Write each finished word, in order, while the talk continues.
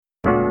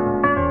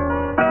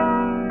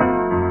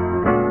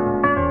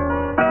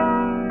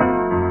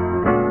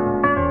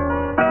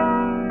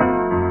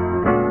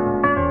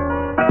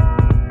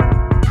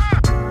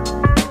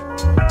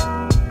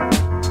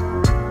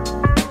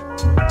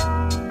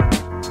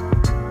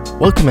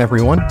Welcome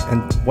everyone,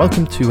 and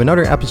welcome to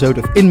another episode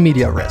of In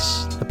Media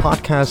Res, the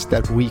podcast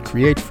that we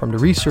create from the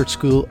Research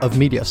School of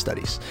Media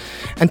Studies.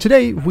 And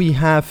today we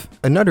have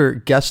another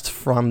guest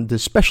from the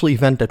special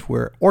event that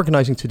we're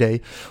organizing today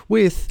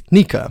with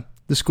NICA,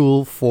 the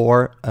School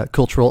for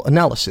Cultural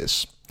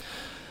Analysis.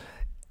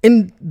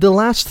 In the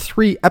last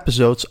 3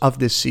 episodes of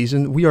this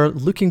season, we are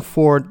looking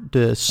for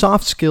the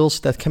soft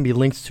skills that can be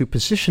linked to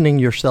positioning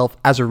yourself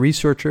as a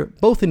researcher,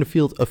 both in the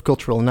field of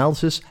cultural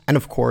analysis and,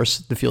 of course,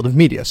 the field of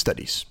media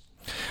studies.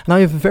 And I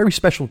have a very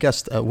special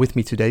guest with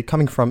me today,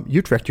 coming from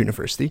Utrecht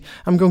University.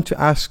 I'm going to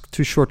ask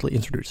to shortly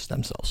introduce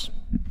themselves.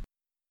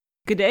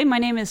 Good day, my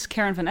name is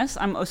Karin van Es.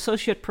 I'm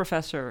Associate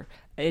Professor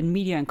in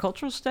Media and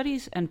Cultural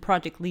Studies and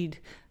Project Lead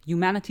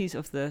Humanities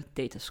of the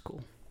Data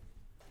School.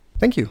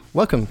 Thank you.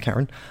 Welcome,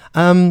 Karin.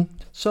 Let's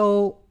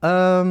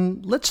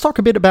talk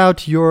a bit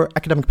about your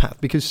academic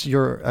path, because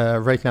you're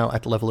right now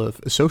at the level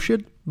of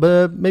associate,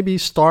 but maybe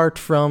start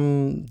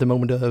from the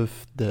moment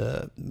of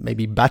the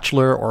maybe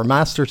bachelor or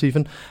master's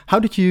even. How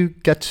did you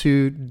get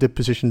to the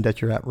position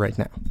that you're at right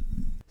now?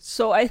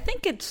 So I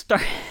think it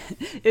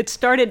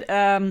started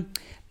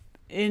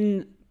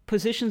in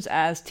positions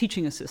as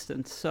teaching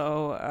assistant.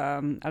 So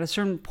at a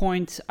certain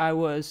point, I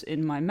was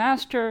in my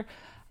master.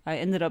 I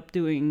ended up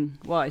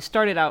I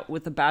started out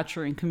with a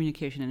bachelor in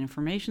communication and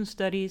information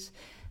studies.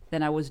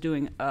 Then I was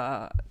doing,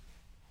 at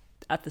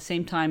the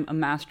same time, a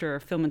master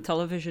of film and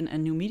television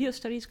and new media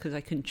studies because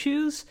I couldn't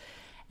choose.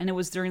 And it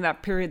was during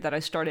that period that I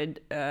started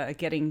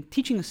getting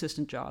teaching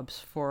assistant jobs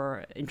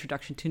for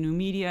introduction to new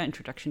media,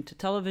 introduction to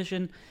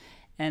television.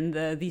 And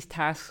these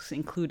tasks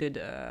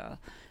included,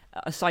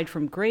 aside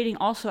from grading,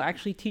 also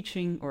actually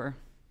teaching or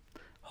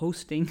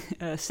hosting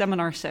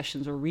seminar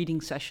sessions or reading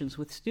sessions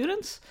with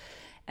students.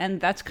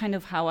 And that's kind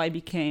of how I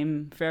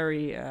became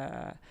very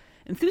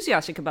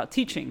enthusiastic about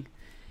teaching.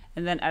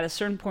 And then at a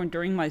certain point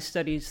during my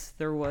studies,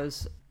 there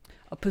was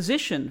a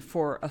position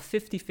for a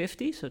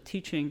 50-50, so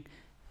teaching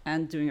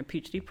and doing a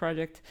PhD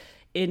project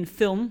in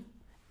film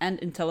and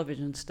in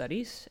television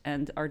studies.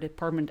 And our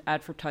department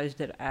advertised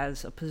it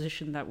as a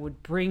position that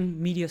would bring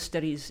media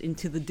studies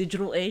into the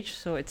digital age.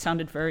 So it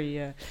sounded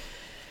very,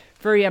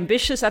 very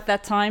ambitious at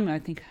that time. I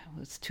think it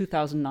was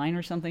 2009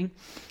 or something.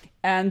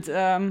 And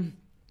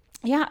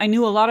I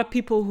knew a lot of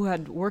people who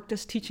had worked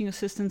as teaching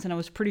assistants, and I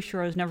was pretty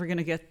sure I was never going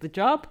to get the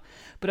job.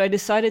 But I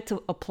decided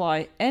to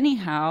apply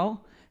anyhow,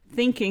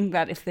 thinking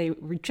that if they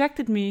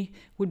rejected me,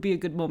 would be a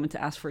good moment to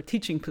ask for a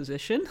teaching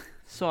position.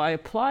 So I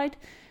applied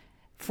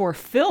for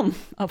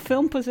a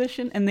film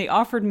position, and they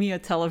offered me a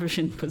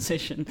television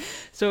position.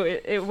 So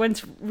it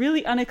went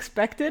really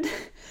unexpected.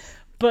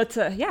 But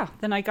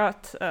then I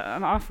got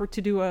an offer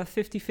to do a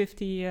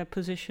 50-50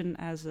 position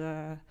as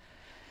a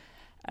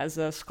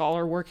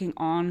scholar working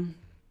on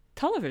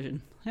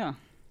television, yeah.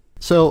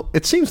 So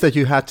it seems that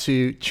you had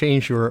to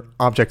change your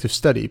object of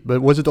study,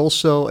 but was it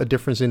also a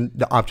difference in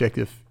the object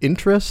of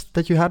interest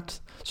that you had?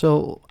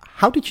 So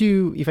how did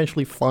you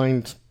eventually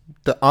find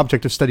the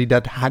object of study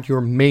that had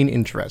your main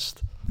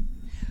interest?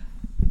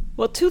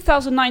 Well,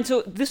 2009,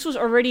 so this was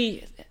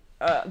already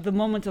the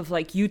moment of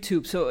like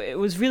YouTube. So it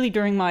was really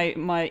during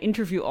my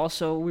interview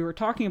also, we were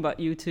talking about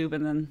YouTube,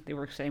 and then they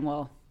were saying,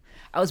 well,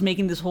 I was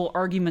making this whole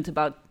argument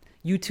about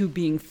YouTube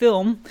being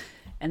film.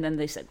 And then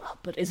they said, well,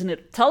 but isn't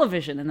it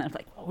television? And then I'm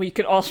like, well, we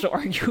could also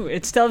argue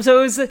it's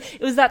television. So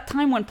it was that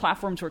time when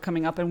platforms were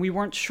coming up and we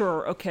weren't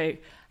sure, okay,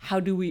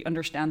 how do we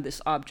understand this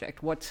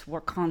object? What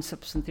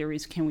concepts and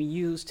theories can we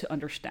use to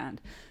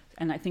understand?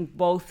 And I think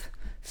both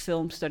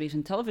film studies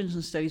and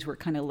television studies were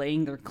kind of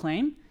laying their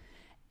claim.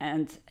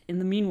 And in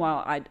the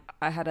meanwhile,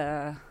 I had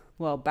a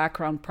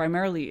background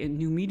primarily in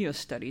new media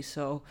studies.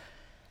 So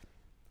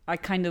I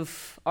kind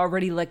of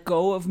already let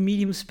go of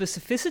medium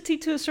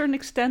specificity to a certain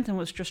extent and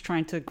was just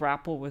trying to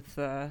grapple with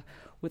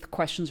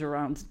questions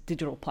around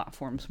digital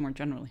platforms more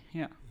generally.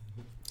 Yeah.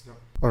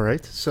 All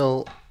right.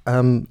 So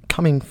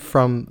coming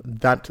from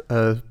that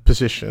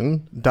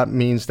position, that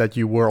means that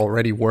you were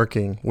already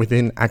working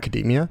within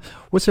academia.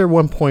 Was there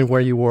one point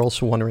where you were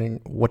also wondering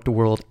what the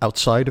world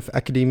outside of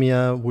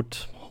academia would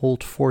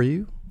hold for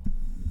you?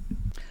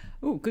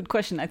 Oh, good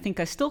question. I think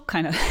I still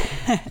kind of...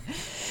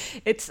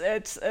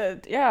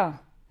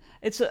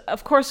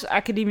 Of course,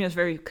 academia is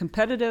very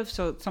competitive,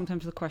 so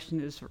sometimes the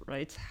question is,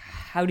 right,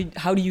 how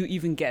do you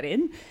even get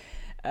in?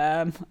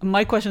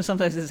 My question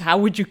sometimes is, how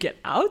would you get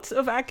out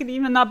of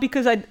academia? Not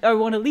because I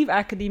want to leave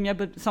academia,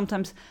 but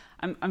sometimes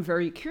I'm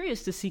very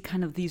curious to see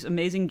kind of these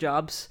amazing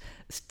jobs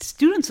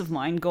students of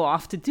mine go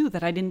off to do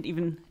that I didn't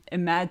even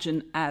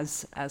imagine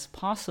as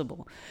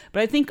possible.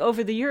 But I think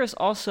over the years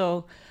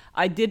also,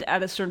 I did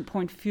at a certain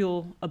point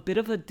feel a bit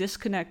of a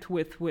disconnect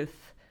with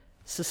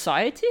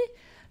society.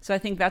 So I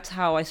think that's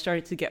how I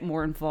started to get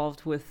more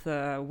involved with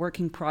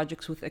working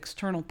projects with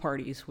external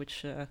parties,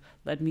 which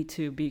led me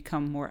to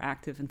become more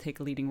active and take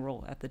a leading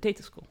role at the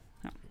data school.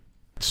 Yeah.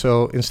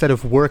 So instead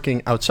of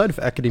working outside of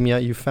academia,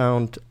 you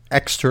found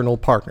external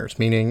partners,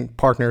 meaning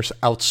partners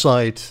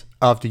outside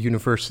of the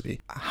university.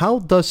 How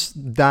does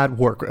that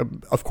work?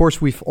 Of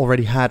course, we've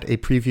already had a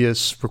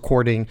previous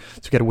recording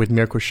together with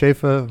Mirko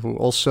Scheeve, who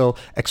also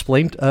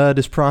explained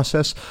this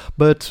process.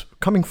 But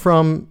coming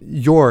from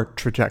your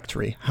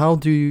trajectory, how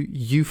do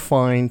you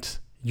find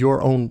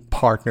your own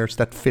partners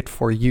that fit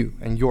for you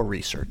and your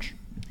research?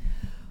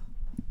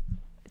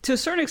 To a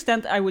certain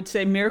extent, I would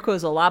say Mirko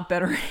is a lot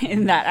better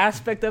in that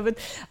aspect of it.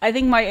 I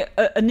think my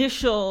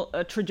initial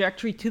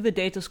trajectory to the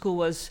data school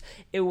was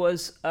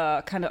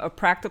kind of a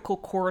practical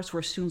course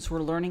where students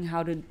were learning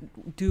how to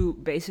do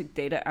basic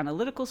data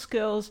analytical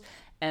skills.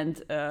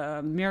 And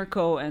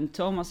Mirko and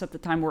Thomas at the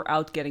time were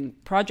out getting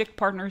project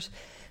partners.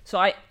 So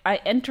I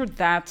entered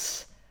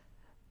that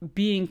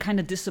being kind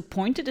of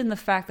disappointed in the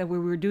fact that we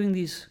were doing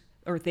these,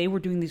 or they were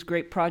doing these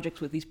great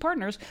projects with these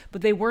partners,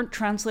 but they weren't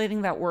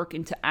translating that work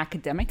into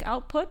academic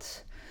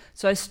outputs.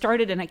 So I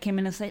started and I came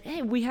in and said,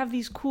 hey, we have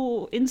these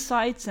cool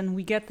insights and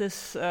we get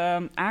this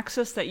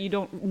access that you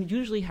don't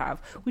usually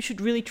have. We should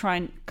really try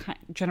and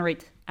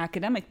generate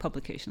academic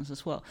publications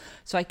as well.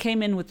 So I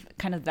came in with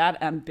kind of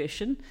that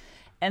ambition.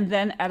 And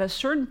then at a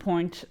certain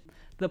point,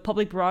 the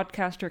public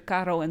broadcaster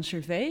Caro en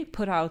Survey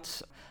put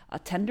out a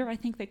tender, I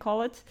think they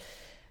call it,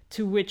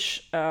 to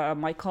which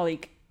my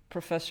colleague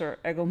Professor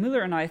Egel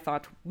Müller and I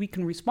thought we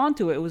can respond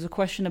to it. It was a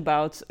question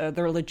about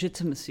their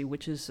legitimacy,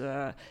 which is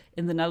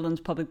in the Netherlands,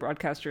 public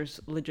broadcasters'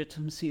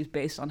 legitimacy is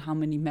based on how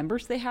many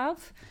members they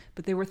have.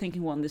 But they were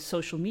thinking, well, in this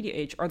social media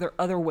age, are there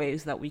other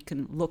ways that we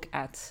can look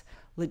at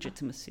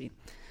legitimacy?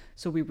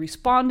 So we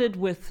responded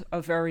with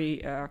a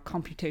very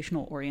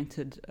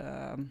computational-oriented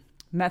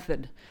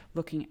method,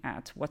 looking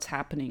at what's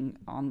happening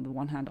on the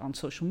one hand on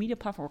social media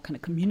platforms, what kind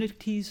of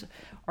communities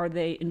are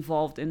they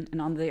involved in,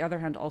 and on the other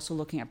hand also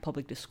looking at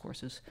public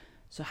discourses.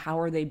 So how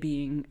are they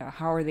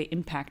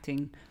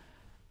impacting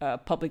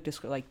public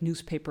discourse, like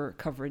newspaper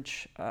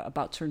coverage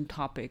about certain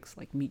topics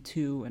like Me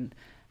Too, and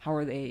how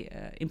are they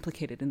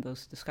implicated in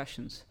those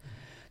discussions?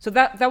 So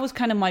that was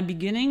kind of my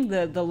beginning,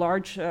 the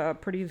large,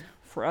 pretty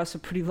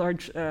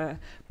large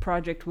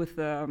project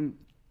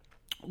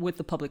with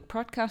the public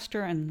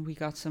broadcaster, and we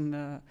got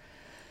some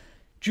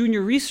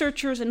junior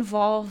researchers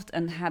involved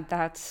and had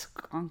that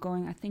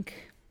ongoing. I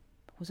think,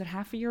 was it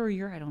half a year or a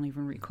year? I don't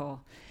even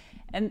recall.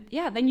 And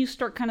yeah, then you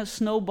start kind of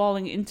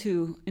snowballing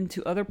into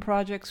other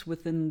projects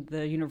within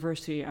the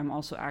university. I'm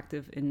also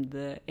active in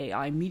the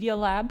AI Media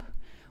Lab,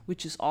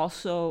 which is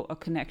also a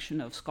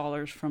connection of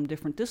scholars from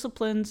different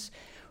disciplines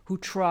who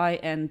try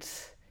and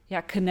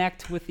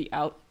connect with the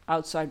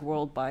outside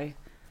world by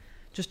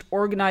just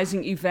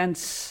organizing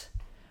events.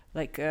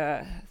 Like,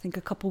 I think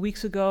a couple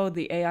weeks ago,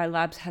 the AI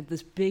Labs had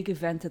this big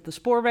event at the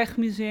Spoorweg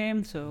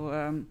Museum. So,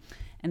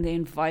 and they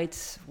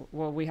invite,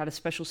 we had a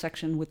special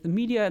section with the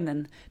media, and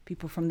then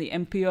people from the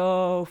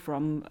NPO,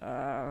 from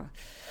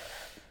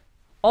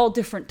all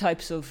different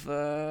types of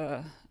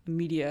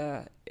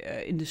media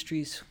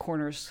industries,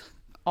 corners,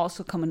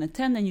 also come and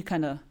attend, and you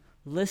kind of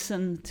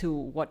listen to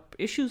what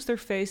issues they're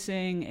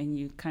facing, and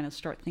you kind of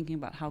start thinking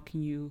about how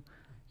can you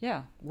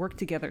work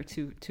together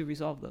to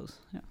resolve those.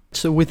 Yeah.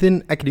 So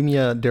within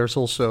academia, there's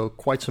also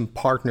quite some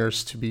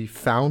partners to be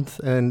found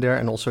in there,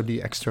 and also the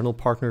external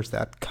partners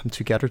that come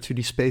together to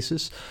these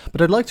spaces.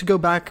 But I'd like to go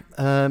back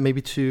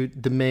maybe to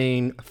the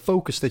main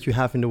focus that you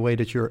have in the way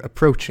that you're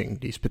approaching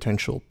these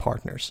potential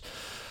partners.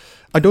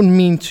 I don't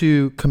mean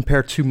to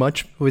compare too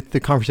much with the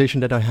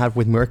conversation that I had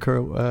with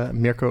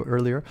Mirko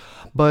earlier,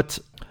 but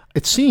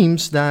it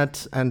seems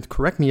that, and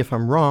correct me if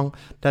I'm wrong,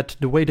 that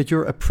the way that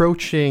you're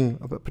approaching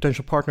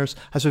potential partners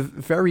has a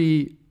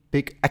very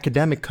big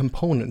academic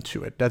component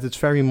to it, that it's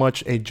very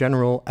much a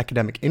general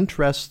academic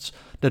interest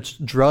that's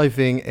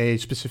driving a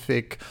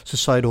specific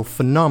societal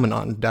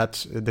phenomenon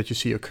that you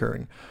see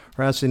occurring.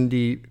 Whereas in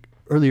the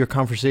earlier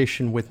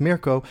conversation with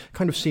Mirko,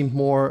 kind of seemed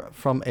more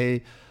from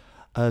a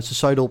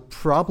societal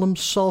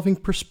problem-solving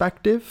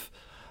perspective,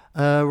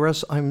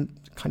 whereas I'm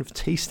kind of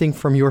tasting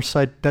from your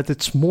side that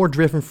it's more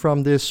driven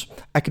from this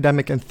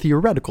academic and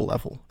theoretical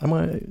level. Am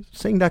I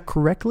saying that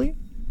correctly?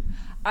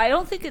 I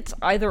don't think it's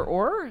either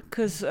or,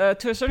 because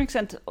to a certain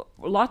extent,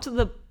 lots of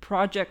the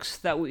projects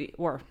that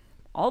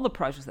all the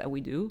projects that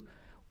we do,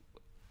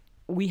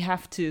 we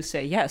have to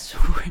say yes.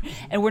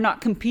 And we're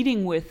not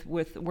competing with,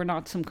 we're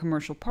not some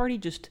commercial party,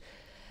 just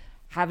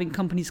having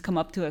companies come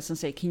up to us and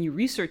say, can you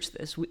research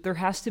this? There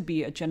has to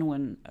be a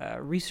genuine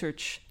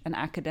research and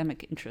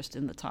academic interest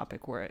in the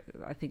topic, where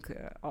I think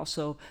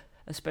also,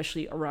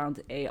 especially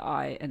around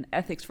AI and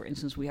ethics, for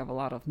instance, we have a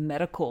lot of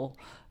medical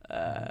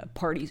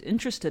parties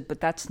interested, but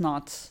that's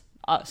not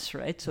us,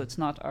 right? So it's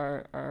not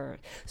our...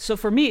 So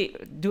for me,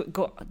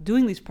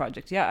 doing these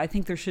projects, I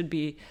think there should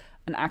be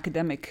an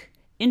academic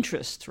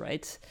interest,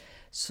 right?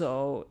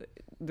 So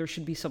there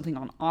should be something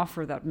on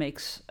offer that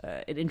makes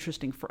it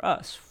interesting for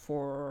us.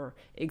 For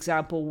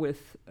example,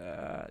 with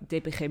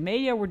DPG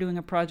Media, we're doing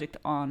a project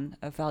on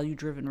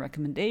value-driven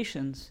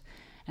recommendations.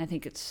 And I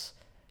think it's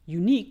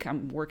unique.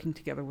 I'm working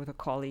together with a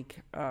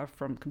colleague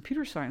from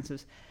computer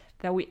sciences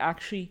that we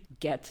actually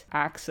get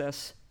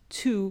access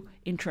to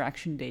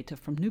interaction data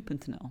from nu.nl.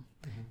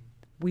 Mm-hmm.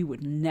 We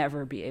would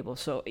never be able.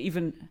 So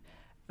even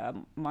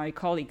my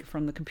colleague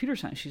from the computer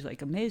science, she's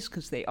like amazed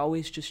because they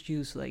always just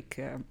use like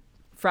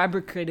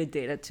fabricated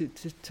data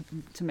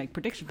to make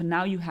predictions. But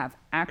now you have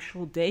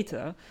actual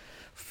data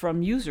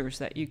from users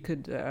that you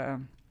could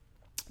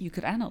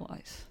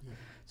analyze. Yeah.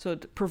 So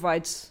it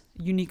provides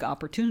unique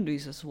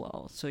opportunities as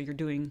well. So you're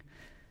doing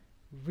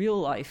real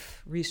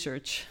life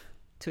research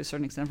to a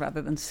certain extent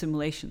rather than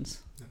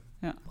simulations.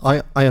 Yeah.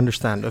 I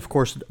understand. Of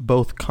course,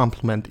 both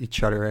complement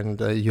each other, and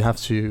you have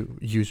to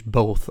use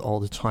both all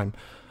the time.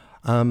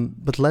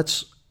 But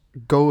let's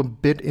go a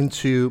bit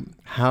into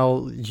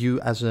how you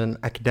as an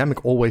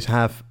academic always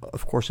have,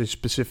 of course, a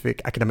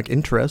specific academic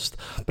interest,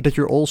 but that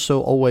you're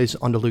also always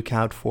on the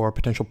lookout for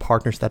potential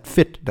partners that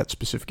fit that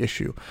specific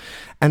issue.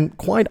 And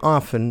quite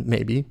often,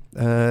 maybe,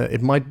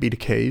 it might be the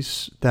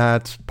case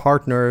that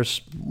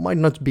partners might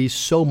not be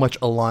so much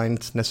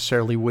aligned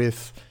necessarily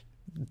with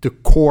the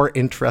core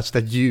interest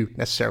that you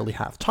necessarily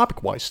have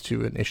topic-wise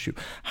to an issue.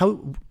 How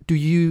do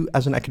you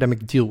as an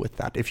academic deal with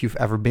that if you've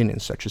ever been in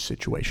such a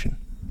situation?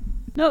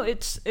 No,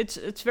 it's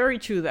very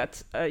true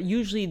that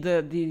usually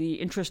the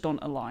interests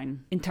don't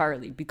align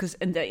entirely, because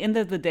at the end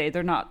of the day,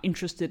 they're not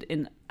interested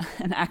in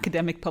an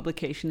academic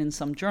publication in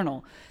some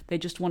journal. They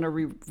just want to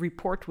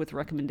report with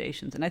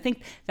recommendations. And I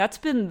think that's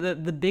been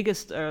the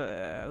biggest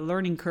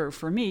learning curve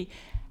for me.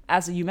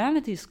 As a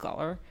humanities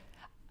scholar,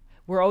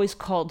 we're always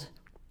called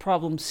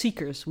problem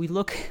seekers. We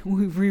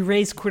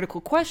raise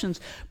critical questions,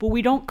 but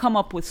we don't come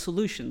up with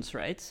solutions,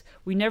 right?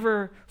 We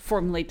never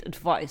formulate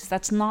advice.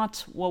 That's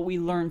not what we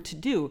learn to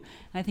do.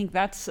 And I think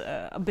that's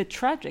a bit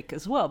tragic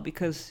as well,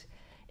 because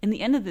in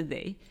the end of the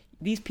day,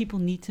 these people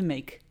need to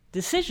make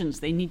decisions.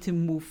 They need to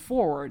move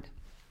forward.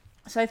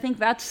 So I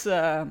think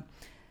I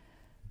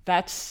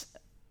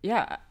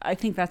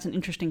think that's an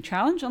interesting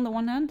challenge on the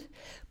one hand,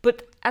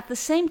 but at the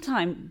same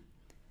time,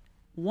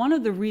 one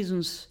of the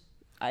reasons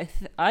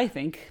I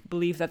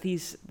believe that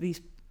these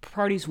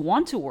parties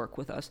want to work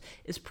with us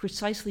is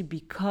precisely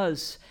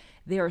because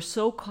they are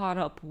so caught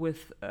up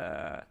with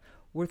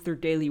their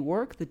daily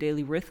work, the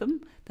daily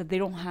rhythm, that they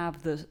don't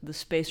have the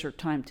space or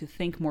time to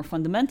think more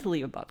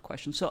fundamentally about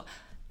questions. So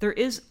there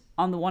is,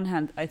 on the one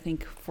hand, I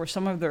think for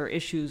some of their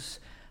issues,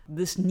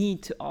 this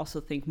need to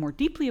also think more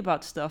deeply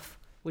about stuff,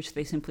 which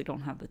they simply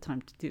don't have the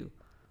time to do,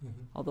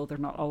 although they're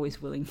not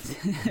always willing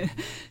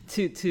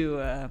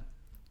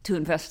to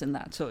invest in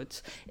that. So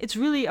it's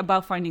really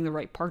about finding the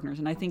right partners.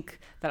 And I think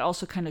that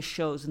also kind of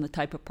shows in the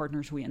type of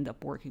partners we end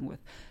up working with.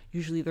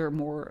 Usually they're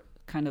more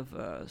kind of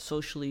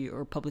socially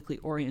or publicly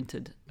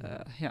oriented.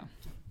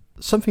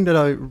 Something that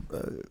I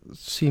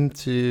seem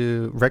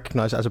to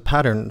recognize as a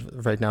pattern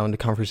right now in the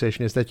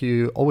conversation is that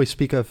you always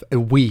speak of a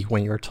we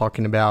when you're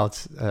talking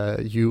about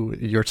you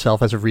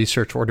yourself as a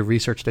researcher or the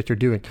research that you're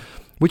doing.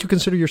 Would you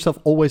consider yourself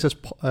always as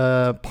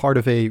part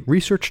of a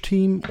research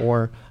team,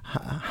 or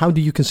how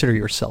do you consider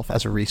yourself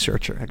as a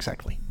researcher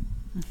exactly?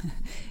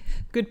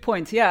 Good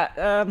point.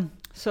 Yeah.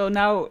 So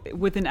now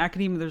within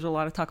academia, there's a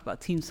lot of talk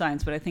about team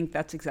science, but I think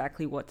that's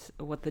exactly what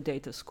the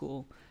data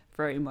school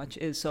very much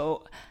is.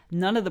 So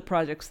none of the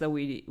projects that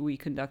we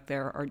conduct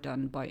there are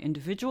done by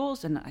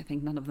individuals, and I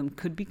think none of them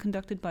could be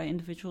conducted by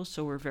individuals.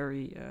 So we're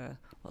very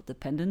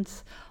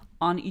dependent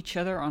on each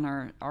other,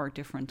 on our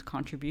different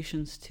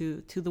contributions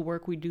to the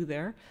work we do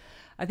there.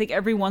 I think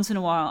every once in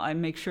a while I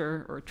make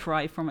sure or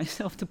try for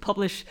myself to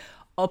publish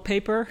a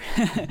paper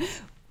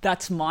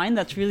that's mine.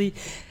 That's really,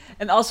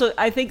 and also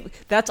I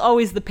think that's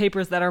always the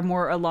papers that are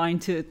more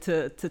aligned to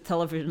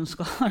television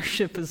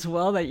scholarship as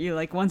well, that you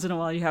like once in a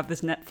while you have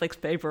this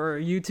Netflix paper or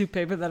YouTube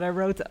paper that I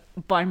wrote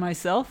by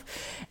myself.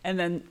 And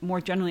then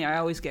more generally, I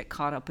always get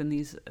caught up in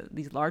these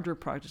larger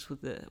projects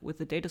with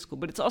the data school.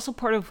 But it's also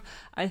part of,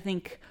 I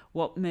think,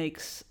 what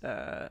makes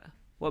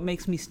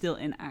me still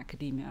in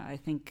academia. I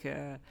think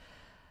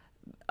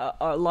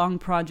a long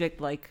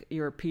project like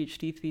your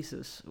PhD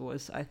thesis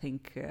was, I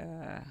think,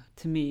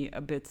 to me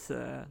a bit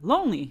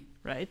lonely,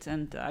 right?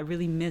 And I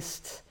really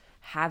missed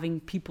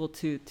having people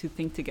to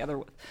think together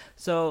with.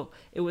 So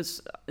it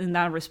was, in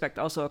that respect,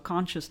 also a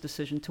conscious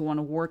decision to want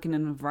to work in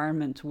an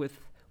environment with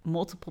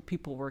multiple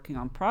people working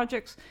on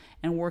projects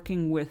and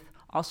working with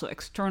also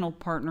external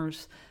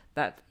partners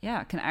that,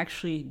 can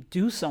actually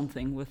do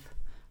something with,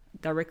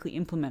 directly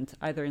implement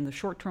either in the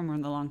short term or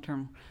in the long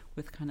term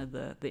with kind of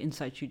the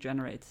insights you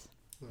generate.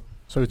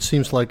 So it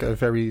seems like a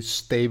very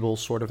stable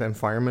sort of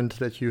environment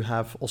that you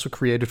have also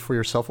created for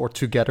yourself or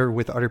together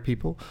with other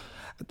people.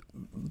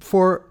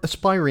 For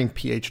aspiring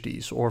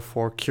PhDs or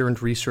for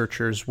current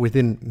researchers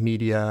within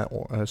media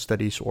or,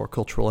 studies or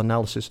cultural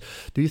analysis,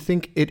 do you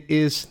think it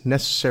is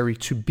necessary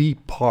to be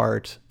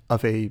part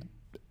of a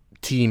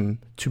team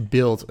to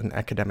build an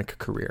academic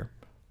career?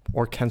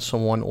 Or can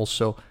someone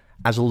also,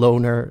 as a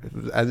loner,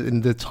 as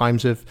in the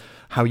times of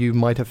how you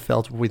might have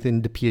felt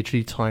within the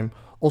PhD time,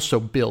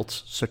 also build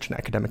such an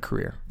academic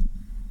career?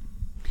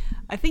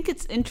 I think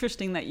it's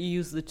interesting that you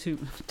use the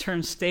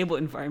term stable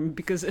environment,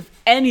 because if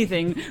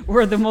anything,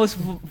 we're the most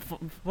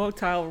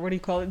volatile, what do you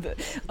call it, the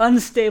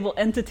unstable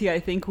entity. I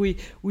think we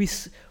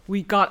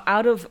got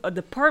out of a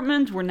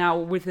department. We're now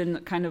within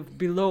kind of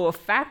below a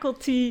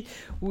faculty.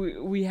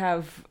 We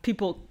have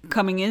people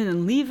coming in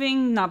and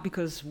leaving, not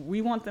because we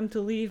want them to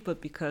leave,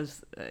 but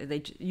because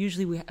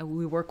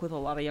we work with a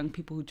lot of young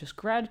people who just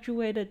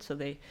graduated, so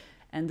they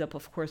end up,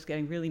 of course,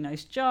 getting really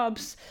nice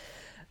jobs.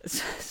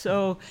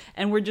 So,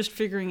 and we're just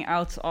figuring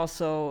out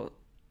also,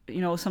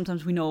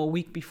 sometimes we know a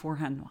week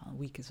beforehand, well, a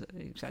week is an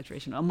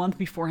exaggeration, a month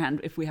beforehand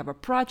if we have a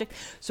project.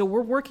 So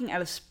we're working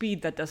at a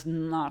speed that does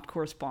not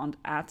correspond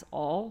at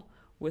all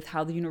with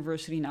how the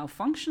university now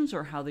functions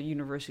or how the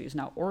university is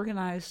now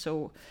organized.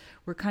 So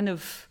we're kind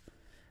of,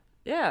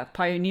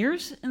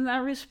 pioneers in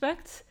that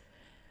respect.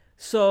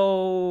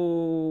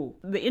 So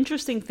the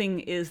interesting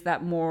thing is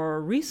that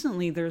more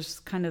recently there's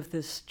kind of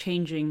this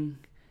changing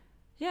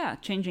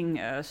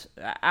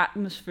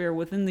atmosphere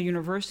within the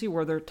university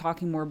where they're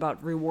talking more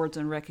about rewards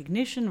and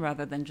recognition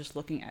rather than just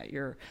looking at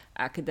your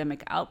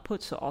academic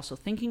output. So also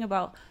thinking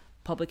about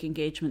public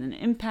engagement and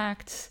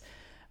impact.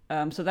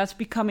 So that's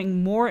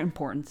becoming more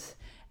important.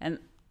 And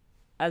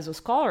as a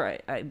scholar,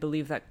 I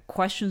believe that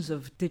questions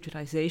of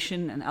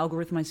digitization and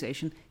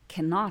algorithmization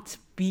cannot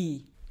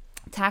be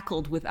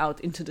tackled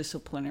without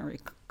interdisciplinary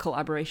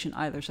collaboration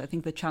either. So I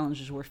think the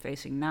challenges we're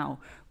facing now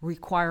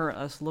require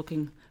us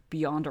looking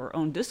beyond our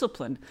own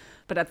discipline.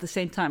 But at the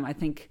same time, I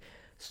think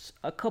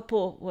it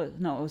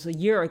was a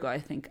year ago, I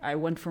think, I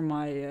went for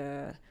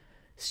my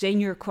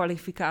senior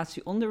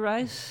kwalificatie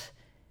onderwijs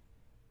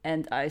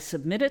and I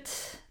submitted,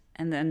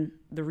 and then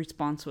the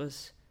response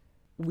was,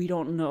 we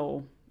don't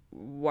know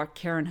what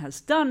Karin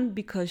has done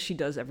because she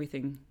does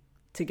everything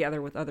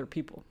together with other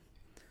people.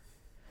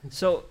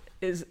 So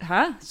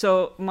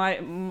So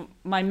my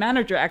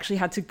manager actually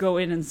had to go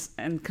in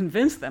and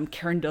convince them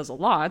Karin does a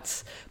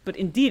lot, but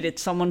indeed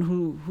it's someone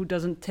who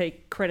doesn't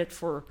take credit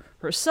for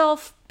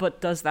herself, but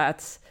does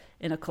that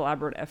in a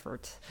collaborative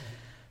effort. Mm-hmm.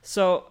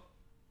 So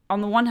on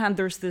the one hand,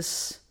 there's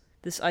this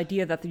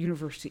idea that the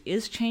university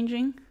is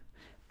changing,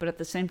 but at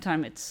the same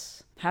time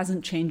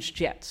hasn't changed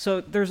yet.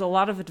 So there's a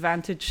lot of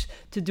advantage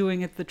to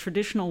doing it the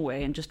traditional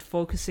way and just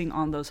focusing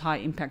on those high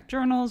impact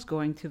journals,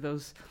 going to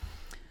those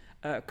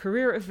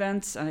career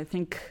events. And I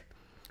think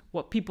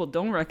what people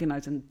don't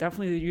recognize, and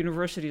definitely the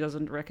university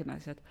doesn't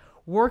recognize it,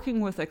 working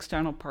with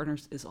external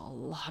partners is a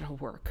lot of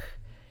work.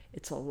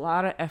 It's a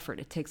lot of effort.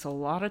 It takes a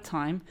lot of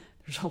time.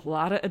 There's a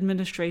lot of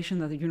administration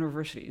that the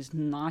university is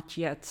not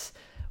yet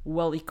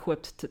well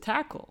equipped to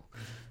tackle.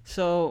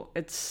 So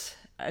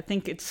I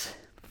think it's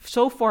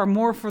so far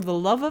more for the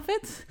love of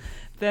it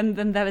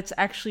than that it's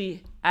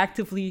actually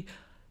actively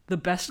the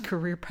best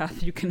career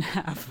path you can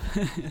have.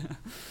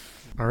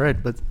 All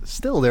right, but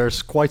still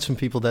there's quite some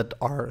people that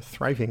are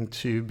thriving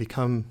to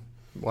become,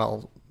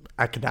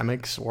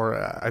 academics, or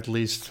at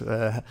least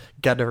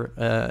gather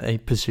a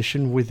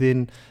position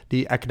within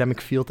the academic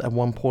field at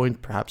one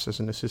point, perhaps as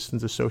an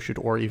assistant, associate,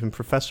 or even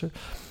professor.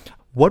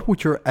 What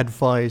would your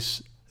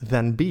advice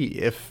then be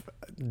if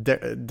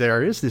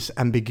there is this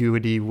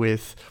ambiguity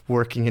with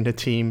working in a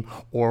team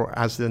or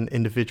as an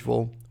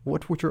individual?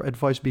 What would your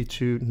advice be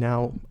to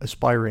now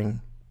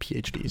aspiring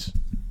PhDs?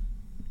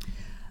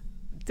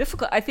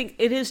 Difficult. I think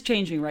it is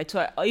changing, right?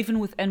 So even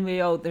with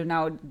NWO, they're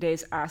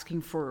nowadays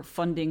asking for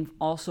funding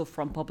also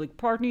from public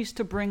partners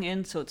to bring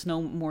in. So it's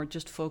no more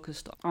just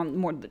focused on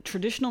more the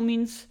traditional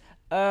means.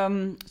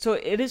 So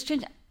it is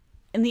changing.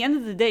 In the end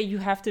of the day, you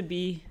have to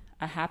be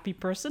a happy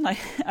person,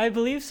 I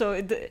believe. So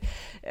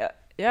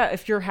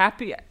if you're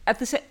happy at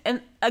the same,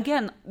 and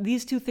again,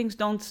 these two things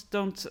don't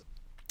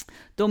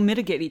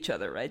mitigate each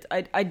other, right?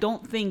 I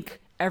don't think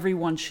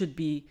everyone should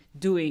be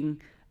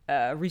doing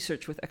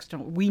research with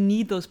external. We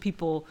need those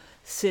people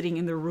sitting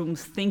in their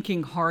rooms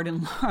thinking hard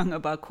and long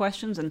about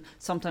questions, and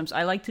sometimes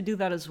I like to do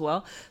that as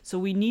well. So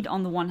we need,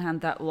 on the one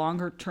hand, that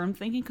longer term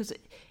thinking, because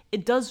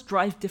it does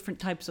drive different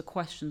types of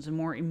questions and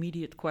more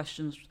immediate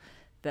questions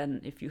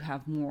than if you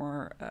have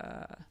more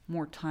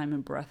time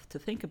and breath to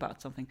think about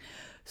something.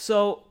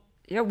 So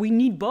we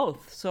need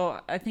both. So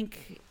I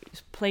think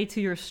play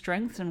to your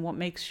strengths and what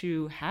makes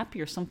you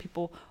happier. Some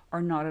people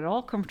are not at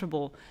all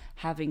comfortable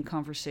having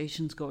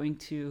conversations, going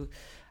to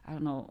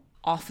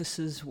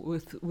offices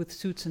with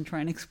suits and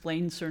trying to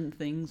explain certain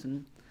things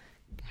and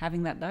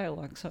having that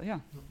dialogue. So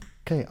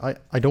Okay,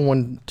 I don't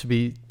want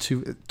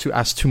to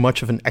ask too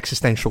much of an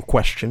existential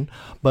question,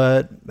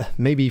 but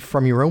maybe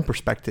from your own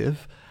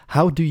perspective,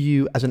 how do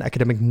you as an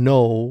academic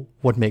know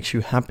what makes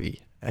you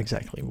happy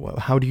exactly?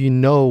 How do you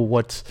know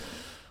what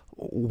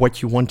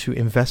you want to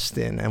invest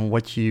in and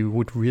what you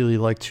would really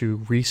like to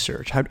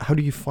research? How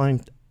do you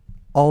find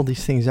all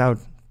these things out,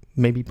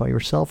 maybe by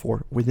yourself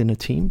or within a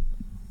team?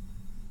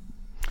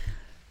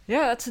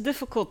 Yeah, that's a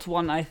difficult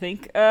one, I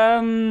think.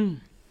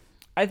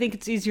 I think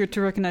it's easier to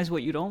recognize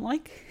what you don't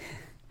like.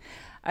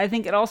 I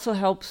think it also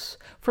helps.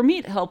 For me,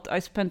 it helped. I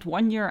spent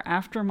 1 year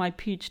after my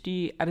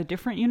PhD at a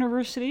different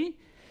university.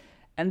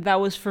 And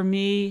that was for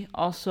me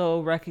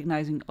also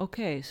recognizing,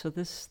 okay, so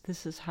this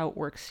is how it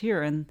works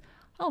here. And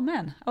oh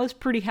man, I was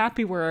pretty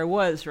happy where I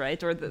was,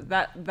 right? Or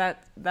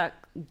that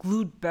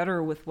glued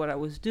better with what I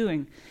was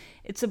doing.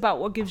 It's about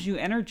what gives you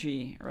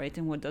energy, right?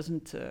 And what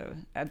doesn't.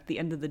 At the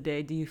end of the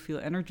day, do you feel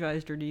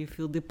energized or do you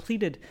feel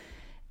depleted?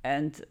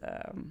 And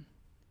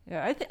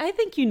I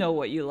think you know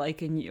what you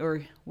like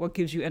or what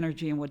gives you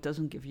energy and what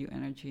doesn't give you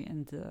energy.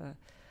 And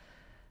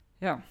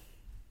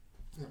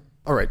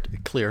All right,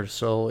 clear.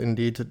 So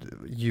indeed,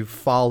 you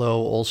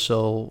follow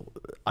also,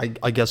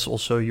 I guess,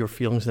 also your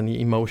feelings and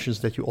the emotions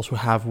that you also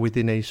have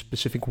within a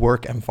specific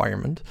work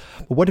environment.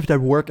 But what if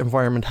that work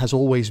environment has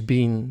always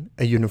been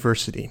a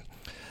university?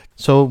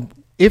 So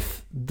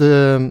if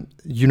the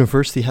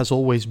university has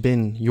always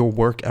been your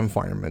work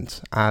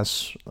environment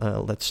as,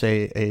 let's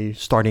say, a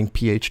starting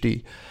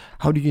PhD,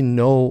 how do you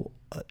know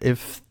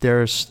if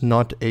there's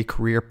not a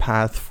career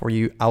path for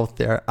you out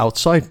there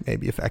outside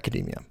maybe of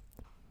academia?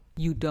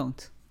 You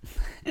don't.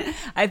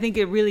 I think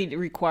it really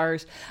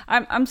requires.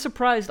 I'm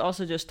surprised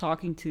also just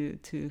talking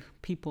to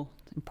people.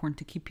 It's important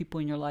to keep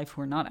people in your life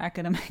who are not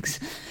academics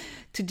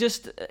to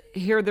just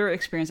hear their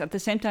experience. At the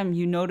same time,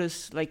 you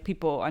notice like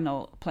people. I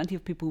know plenty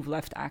of people who've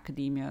left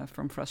academia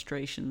from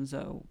frustrations,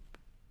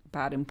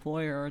 bad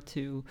employer,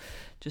 to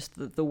just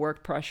the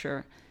work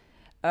pressure.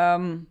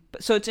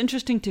 So it's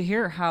interesting to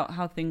hear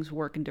how things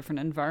work in different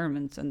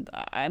environments, and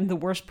I'm the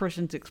worst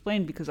person to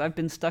explain because I've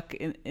been stuck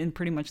in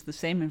pretty much the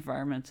same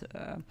environment.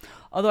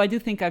 Although I do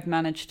think I've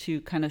managed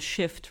to kind of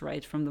shift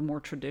right from the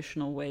more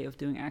traditional way of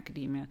doing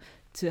academia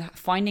to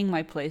finding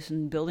my place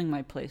and building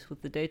my place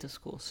with the data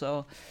school.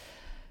 So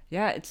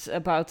yeah, it's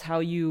about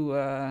how you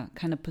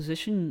kind of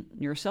position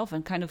yourself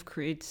and kind of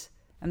create.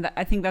 And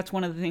I think that's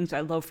one of the things I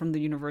love from the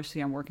university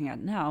I'm working at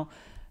now,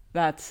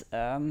 that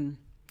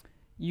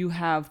you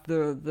have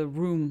the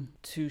room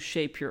to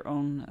shape your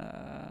own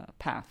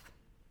path.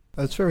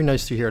 It's very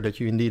nice to hear that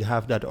you indeed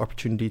have that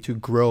opportunity to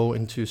grow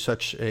into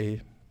such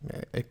a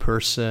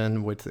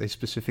person with a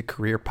specific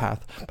career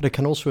path. But I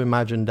can also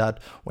imagine that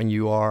when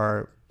you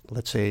are,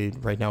 let's say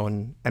right now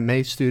an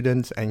MA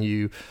student and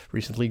you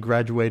recently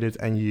graduated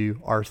and you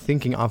are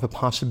thinking of a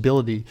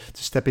possibility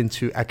to step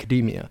into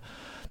academia,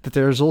 that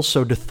there's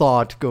also the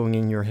thought going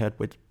in your head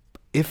with,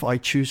 if I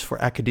choose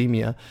for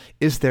academia,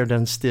 is there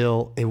then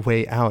still a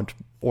way out?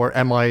 Or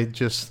am I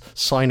just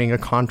signing a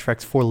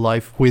contract for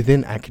life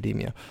within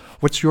academia?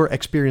 What's your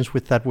experience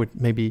with that, with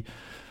maybe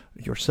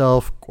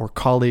yourself or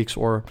colleagues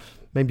or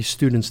maybe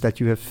students that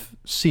you have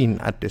seen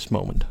at this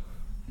moment?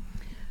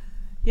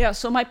 Yeah,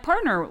 so my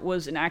partner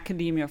was in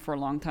academia for a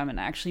long time and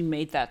actually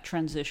made that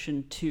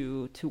transition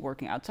to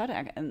working outside.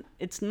 And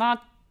it's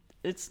not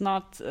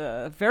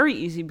very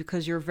easy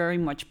because you're very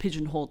much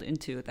pigeonholed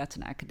into that's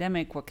an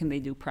academic. What can they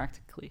do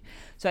practically?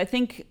 So I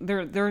think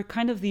there are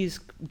kind of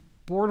these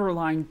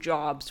borderline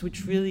jobs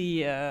which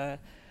really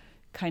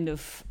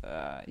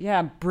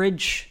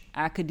bridge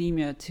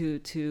academia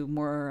to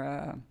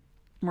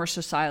more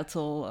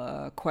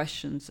societal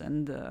questions.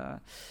 And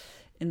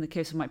in the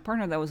case of my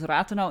partner, that was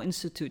Rathenau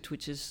Institute,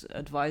 which is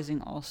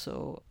advising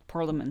also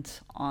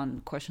Parliament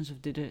on questions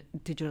of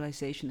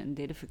digitalization and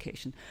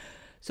datification.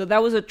 So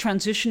that was a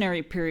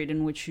transitionary period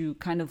in which you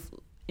kind of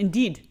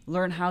indeed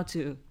learn how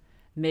to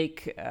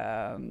make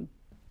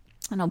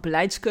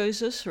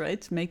beleidskeuzes,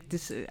 right? Make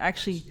this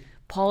actually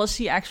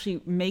policy, actually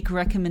make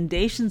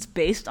recommendations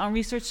based on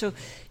research. So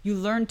you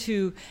learn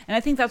to, and I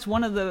think that's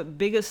one of the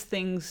biggest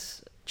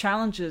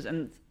challenges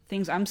and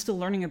things I'm still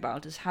learning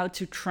about, is how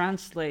to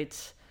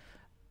translate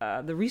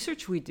the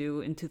research we do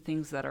into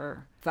things that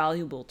are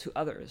valuable to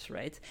others,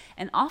 right?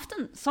 And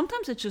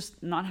sometimes it's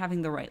just not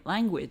having the right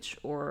language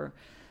or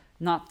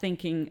not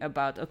thinking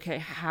about, okay,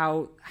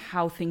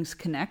 how things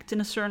connect in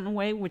a certain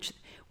way, which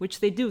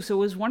they do. So it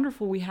was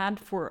wonderful. We had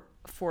for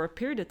a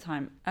period of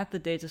time at the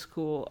data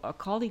school a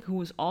colleague who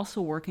was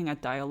also working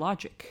at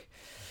Dialogic.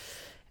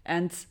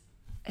 And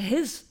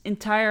his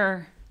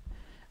entire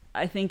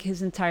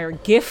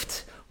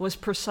gift was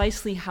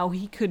precisely how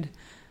he could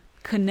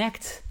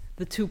connect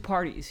the two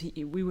parties.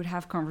 We would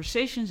have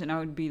conversations and I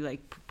would be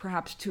like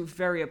perhaps too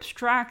very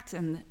abstract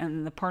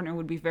and the partner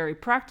would be very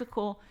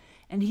practical.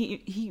 And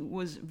he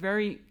was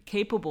very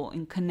capable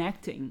in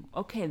connecting.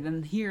 Okay,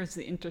 then here's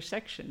the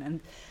intersection.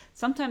 And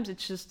sometimes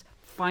it's just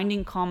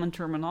finding common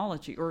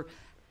terminology or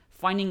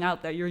finding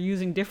out that you're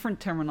using different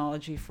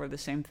terminology for the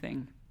same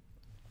thing.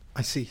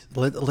 I see.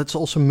 Let's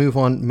also move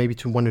on maybe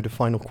to one of the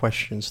final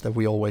questions that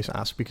we always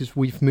ask, because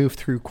we've moved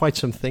through quite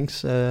some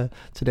things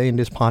today in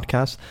this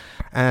podcast.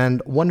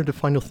 And one of the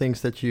final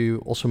things that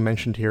you also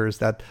mentioned here is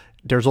that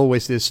there's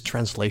always this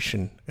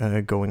translation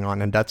going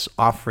on, and that's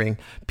offering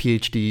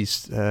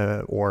PhDs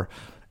or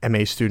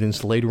MA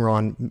students later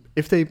on,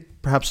 if they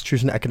perhaps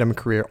choose an academic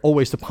career,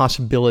 always the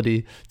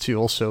possibility to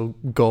also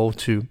go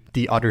to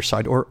the other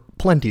side or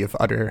plenty of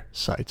other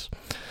sides.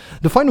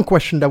 The final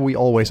question that we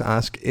always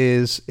ask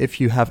is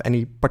if you have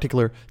any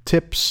particular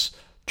tips,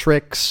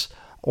 tricks,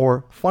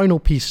 or final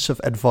pieces of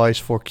advice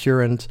for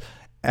current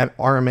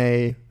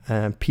RMA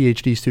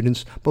PhD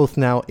students, both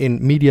now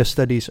in media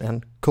studies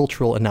and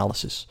cultural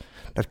analysis.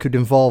 That could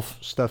involve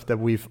stuff that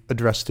we've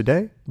addressed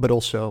today, but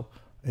also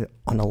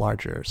on a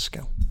larger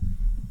scale.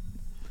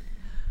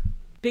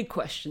 Big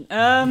question.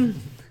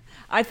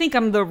 I think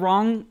I'm the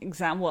wrong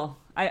example. Well,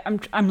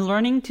 I'm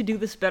learning to do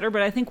this better,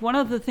 but I think one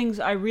of the things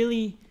I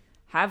really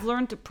have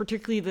learned,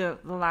 particularly the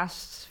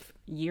last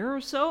year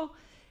or so,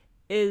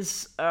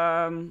 is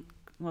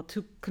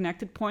two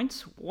connected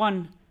points.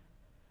 One,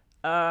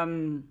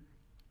 kind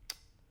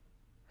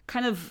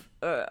of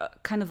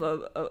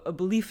a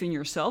belief in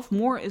yourself.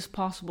 More is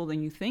possible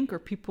than you think, or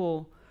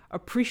people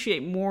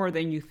appreciate more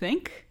than you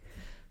think.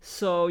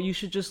 So you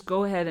should just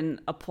go ahead and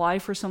apply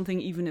for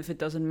something, even if it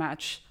doesn't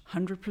match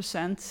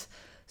 100%.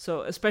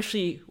 So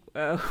especially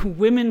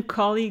women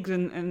colleagues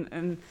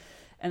and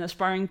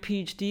aspiring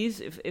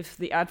PhDs, if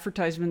the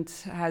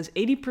advertisement has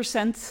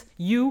 80%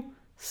 you,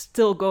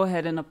 still go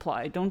ahead and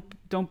apply.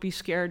 Don't be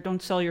scared.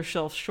 Don't sell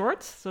yourself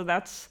short. So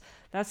that's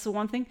the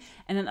one thing.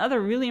 And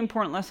another really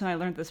important lesson I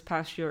learned this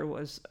past year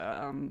was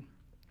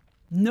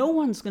no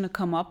one's going to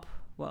come up,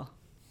 well,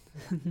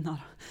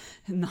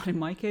 not in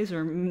my case,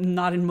 or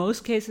not in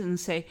most cases, and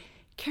say,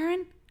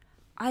 Karin,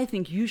 I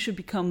think you should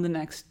become the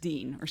next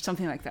dean, or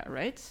something like that,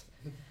 right?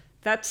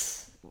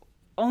 That's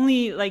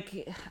only,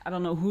 like, I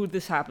don't know who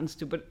this happens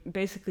to, but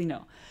basically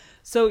no.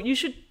 So you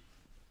should,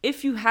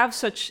 if you have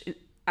such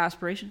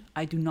aspiration,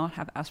 I do not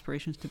have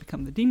aspirations to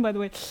become the dean, by the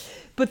way,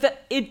 but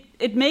that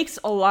it makes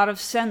a lot of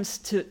sense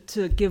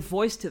to give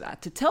voice to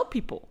that, to tell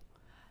people,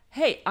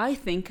 hey, I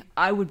think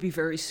I would be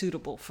very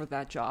suitable for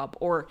that job,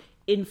 or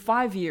in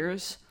 5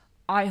 years,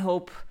 I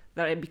hope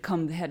that I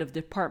become the head of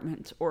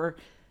department, or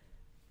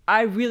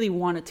I really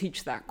want to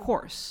teach that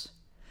course.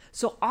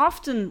 So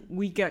often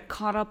we get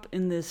caught up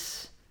in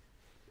this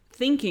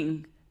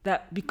thinking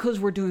that because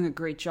we're doing a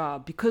great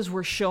job, because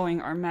we're showing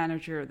our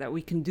manager that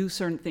we can do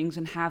certain things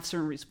and have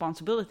certain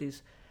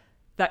responsibilities,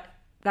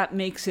 that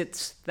makes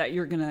it that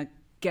you're going to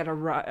get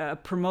a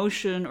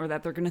promotion, or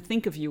that they're going to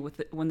think of you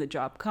when the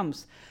job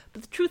comes.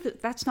 But the truth is,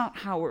 that's not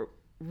how it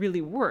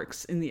really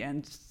works in the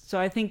end. So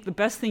I think the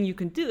best thing you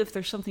can do, if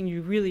there's something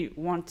you really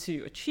want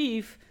to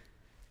achieve,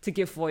 to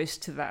give voice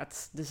to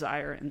that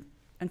desire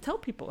and tell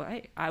people,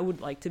 hey, I would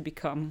like to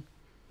become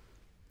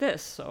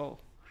this. So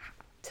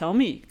tell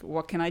me,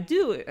 what can I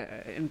do?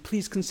 And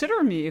please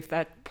consider me if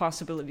that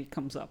possibility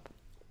comes up.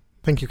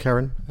 Thank you,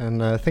 Karin.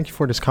 And thank you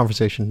for this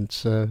conversation.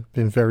 It's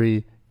been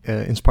very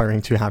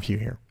inspiring to have you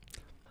here.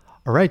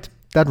 All right,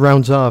 that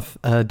rounds off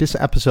this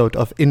episode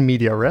of In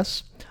Media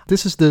Res.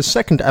 This is the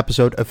second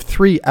episode of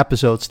 3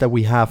 episodes that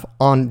we have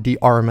on the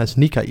RMeS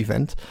NICA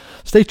event.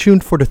 Stay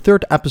tuned for the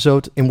third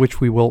episode, in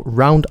which we will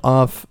round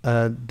off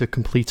the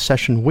complete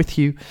session with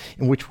you,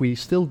 in which we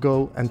still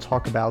go and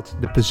talk about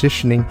the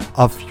positioning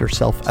of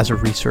yourself as a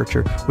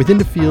researcher within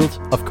the field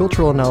of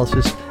cultural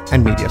analysis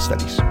and media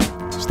studies.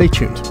 Stay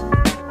tuned.